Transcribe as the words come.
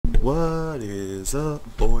What is up,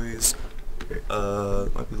 boys? Might be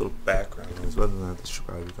a little background noise, but other than that, this should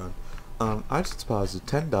probably be fun. I just deposited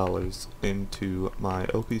 $10 into my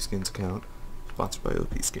OP Skins account, sponsored by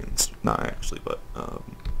OP Skins. Not actually, but,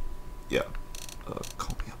 yeah.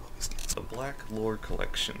 Call me up, OP Skins. The Black Lore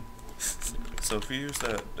Collection. So for you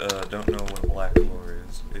that, don't know what a Black Lore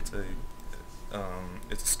is, it's a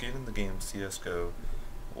skin in the game CSGO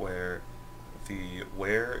where the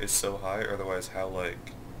wear is so high, or otherwise how,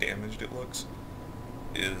 like, damaged it looks,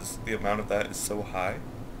 is the amount of that is so high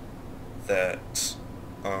that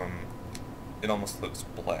it almost looks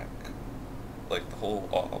black. Like the whole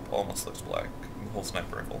almost looks black. The whole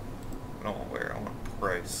sniper rifle. I don't want wear. I want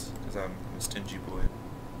price because I'm a stingy boy.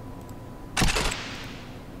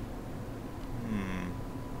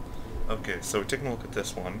 Okay, so we're taking a look at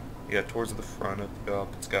this one. Yeah, towards the front of the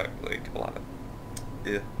up, it's got like a lot of.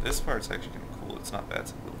 Yeah, this part's actually kind of cool. It's not bad.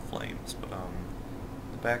 It's like little flames, but the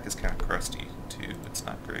back is kind of crusty too. It's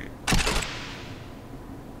not great.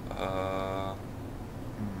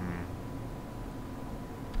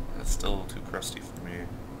 That's still a little too crusty for me.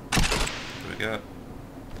 What do we got?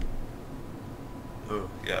 Oh,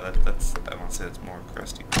 yeah, that's. I want to say it's more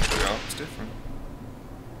crusty. Oh, it's different.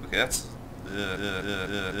 Okay, that's.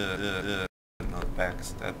 No,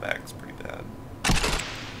 that back's pretty bad.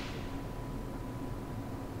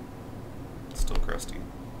 It's still crusty.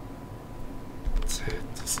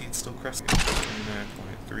 See, it's still crusty.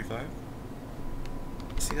 79.35.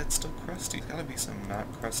 See, that's still crusty. There's gotta be some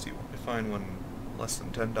not crusty one. I find one less than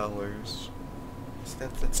 $10. See,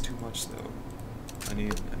 that's too much though. I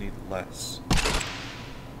need less.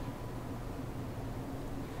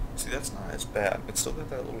 See, that's not as bad. It's still got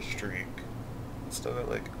that little streak. It's still got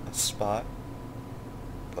like a spot.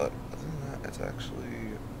 But other than that, it's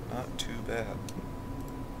actually not too bad.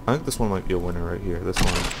 I think this one might be a winner right here. This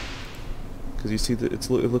one. Because you see that it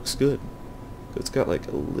looks good. It's got like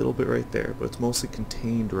a little bit right there, but it's mostly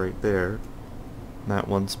contained right there. In that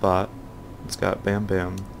one spot. It's got bam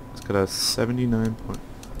bam. It's got a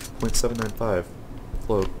 79.795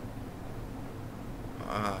 float.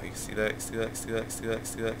 Ah, you see that, you see that, you see that, you see that, you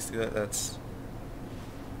see that, you see that? That's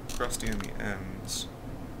crusty in the ends.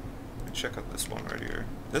 Let me check out this one right here.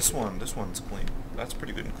 This one's clean. That's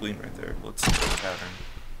pretty good and clean right there. Let's see the pattern.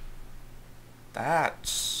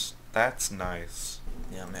 That's nice.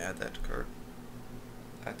 Yeah, I'm gonna add that to cart.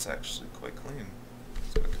 That's actually quite clean.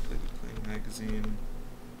 It's got a completely clean magazine,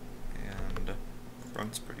 and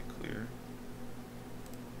front's pretty clear.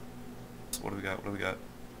 So what do we got? What do we got?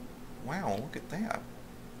 Wow, look at that.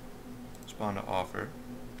 Respond to offer.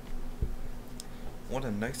 What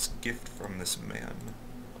a nice gift from this man.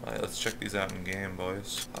 Alright, let's check these out in game,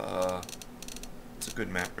 boys. It's a good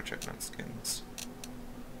map for checking out skins.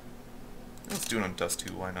 Let's do it on Dust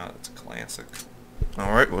 2, why not? It's a classic.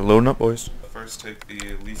 Alright, we're loading up, boys. First take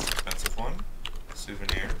the least expensive one.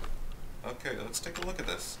 Souvenir. Okay, let's take a look at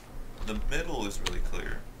this. The middle is really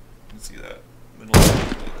clear. You can see that. Middle is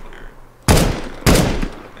really clear.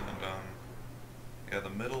 And, yeah, the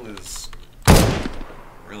middle is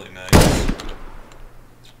really nice.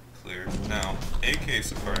 Clear. Now, AK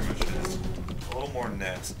Safari Mesh is a little more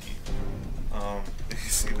nasty. You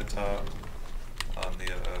see the top on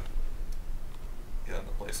the, yeah,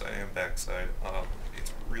 the place I am backside,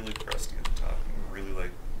 it's really crusty at the top, and really,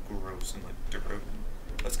 like, gross and, like, dirt.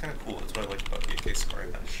 That's kind of cool. That's what I like about the AK Safari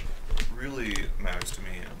Mesh. What really matters to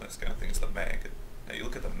me on this kind of thing is the mag. Now, you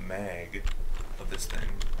look at the mag of this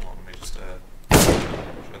thing. Hold on, let me just, show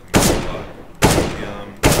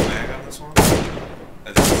the mag on this one,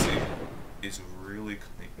 as you can see, is really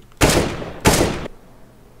clean.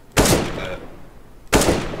 That,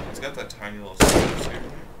 it's got that tiny little scratch here,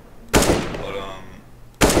 but,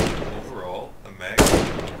 overall, the mag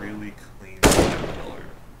is really clean black color.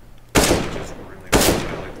 Just really nice.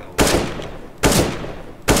 I like that a lot.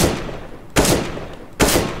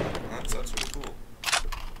 That's really cool.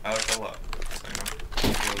 I like that a lot. So, you know,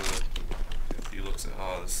 if he looks at,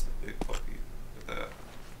 oh, this big puppy, look at that.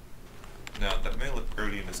 Now, that may look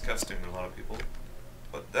grody and disgusting to a lot of people,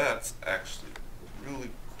 but that's actually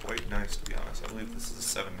really quite nice, to be honest. I believe this is a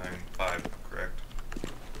 795, if I'm correct.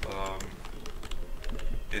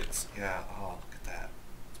 It's, yeah, oh, look at that.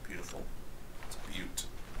 It's beautiful. It's a beaut.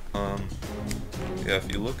 Yeah, if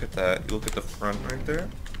you look at that, you look at the front right there,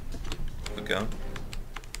 the gun,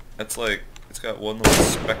 that's like, it's got one little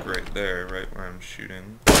speck right there, right where I'm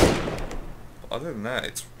shooting. But other than that,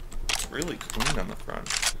 it's really clean on the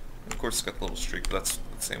front. And of course it's got the little streak, but that's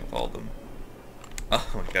the same with all of them. Oh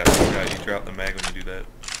my god, I forgot you drop the mag when you do that.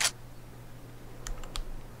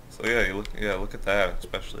 So yeah, look at that,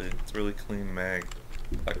 especially. It's a really clean mag.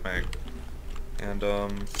 Black mag. And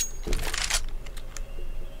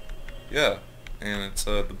Yeah, and it's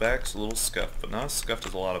the back's a little scuffed, but not as scuffed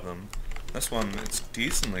as a lot of them. This one, it's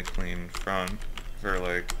decently clean front for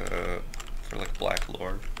like black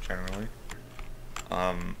lore generally.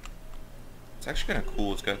 It's actually kind of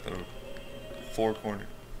cool. It's got the four corner.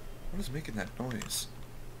 What is making that noise?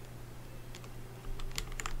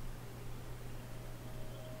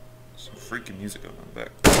 Some freaking music going on in the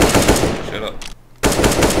back. Shut up.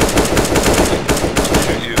 I'll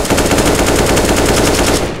shoot you.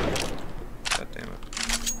 God damn it.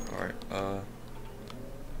 Alright,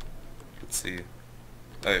 let's see.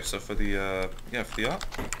 Okay, so for the, yeah, for the op,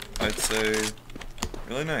 I'd say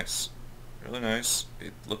really nice. Really nice.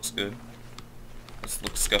 It looks good. It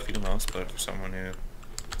looks scuffy to most, but for someone who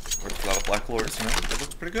works with a lot of black lords, you know, it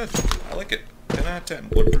looks pretty good. I like it. 10 out of 10.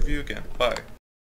 Would review again. Bye.